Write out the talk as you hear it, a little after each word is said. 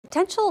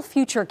Potential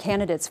future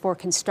candidates for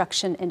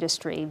construction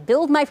industry.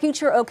 Build My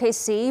Future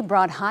OKC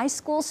brought high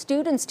school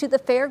students to the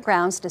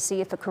fairgrounds to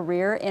see if a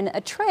career in a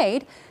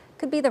trade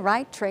could be the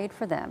right trade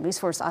for them. News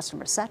 4's Austin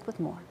Brissett with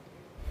more.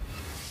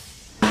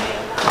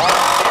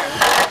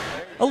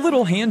 A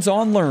little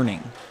hands-on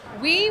learning.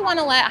 We want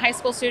to let high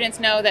school students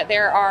know that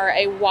there are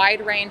a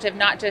wide range of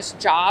not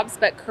just jobs,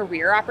 but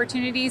career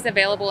opportunities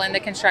available in the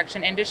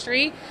construction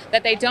industry,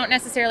 that they don't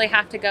necessarily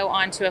have to go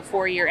on to a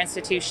four-year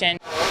institution.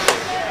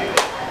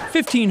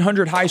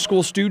 1,500 high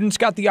school students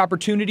got the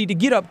opportunity to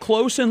get up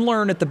close and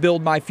learn at the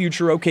Build My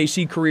Future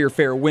OKC Career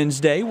Fair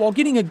Wednesday while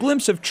getting a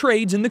glimpse of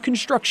trades in the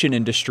construction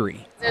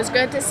industry. It was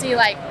good to see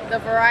the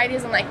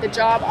varieties and the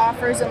job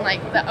offers and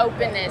the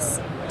openness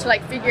to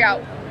figure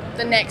out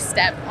the next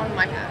step on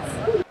my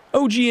path.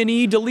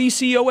 OG&E,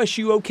 DeLisi,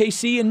 OSU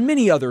OKC, and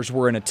many others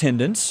were in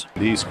attendance.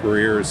 These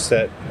careers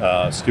set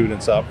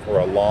students up for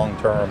a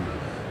long-term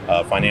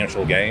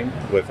financial gain,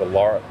 with a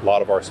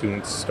lot of our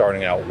students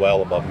starting out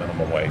well above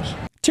minimum wage.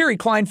 Terry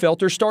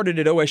Kleinfelter started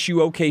at OSU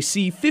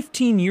OKC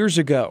 15 years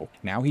ago.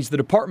 Now he's the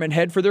department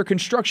head for their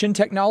construction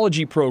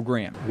technology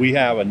program. We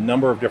have a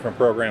number of different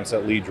programs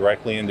that lead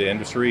directly into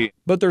industry.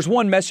 But there's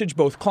one message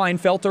both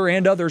Kleinfelter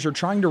and others are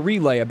trying to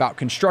relay about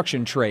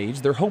construction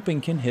trades they're hoping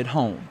can hit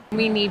home.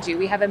 We need you.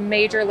 We have a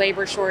major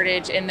labor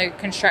shortage in the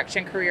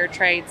construction career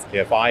trades.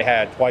 If I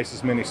had twice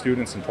as many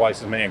students and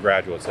twice as many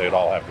graduates, they'd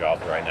all have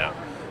jobs right now.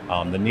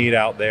 The need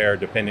out there,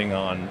 depending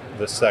on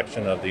the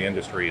section of the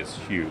industry, is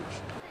huge.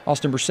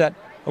 Austin Brissett,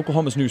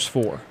 Oklahoma's News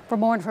 4. For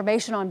more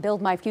information on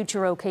Build My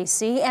Future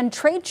OKC and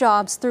trade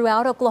jobs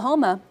throughout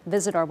Oklahoma,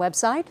 visit our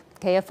website,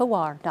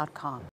 kfor.com.